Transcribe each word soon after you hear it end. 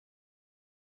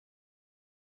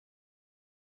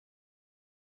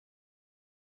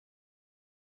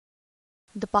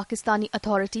The Pakistani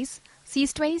authorities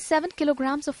seized 27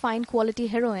 kilograms of fine quality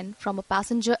heroin from a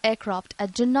passenger aircraft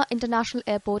at Jinnah International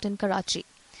Airport in Karachi.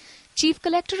 Chief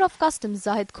Collector of Customs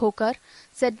Zahid Khokar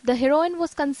said the heroin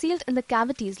was concealed in the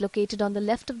cavities located on the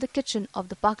left of the kitchen of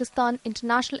the Pakistan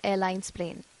International Airlines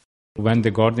plane. When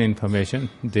they got the information,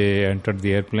 they entered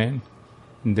the airplane.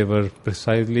 They were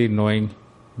precisely knowing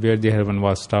where the heroin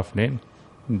was stuffed in.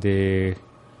 They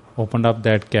opened up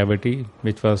that cavity,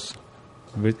 which was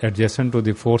adjacent to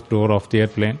the fourth door of the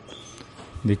airplane.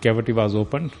 The cavity was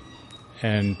opened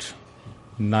and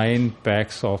 9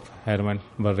 packs of heroin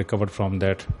were recovered from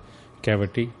that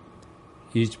cavity.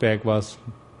 Each pack was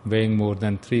weighing more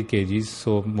than 3 kgs,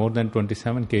 so more than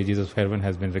 27 kgs of heroin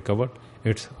has been recovered.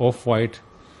 It's off-white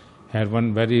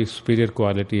heroin, very superior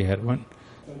quality heroin.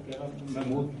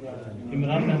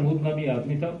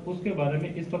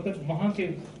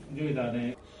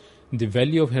 The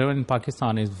value of heroin in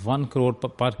Pakistan is 1 crore per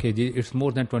kg. It's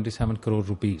more than 27 crore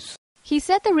rupees. He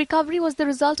said the recovery was the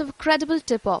result of a credible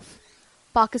tip-off.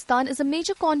 Pakistan is a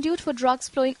major conduit for drugs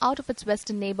flowing out of its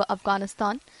western neighbor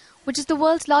Afghanistan, which is the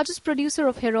world's largest producer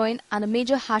of heroin and a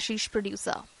major hashish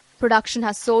producer. Production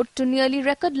has soared to nearly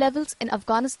record levels in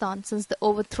Afghanistan since the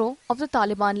overthrow of the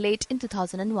Taliban late in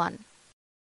 2001.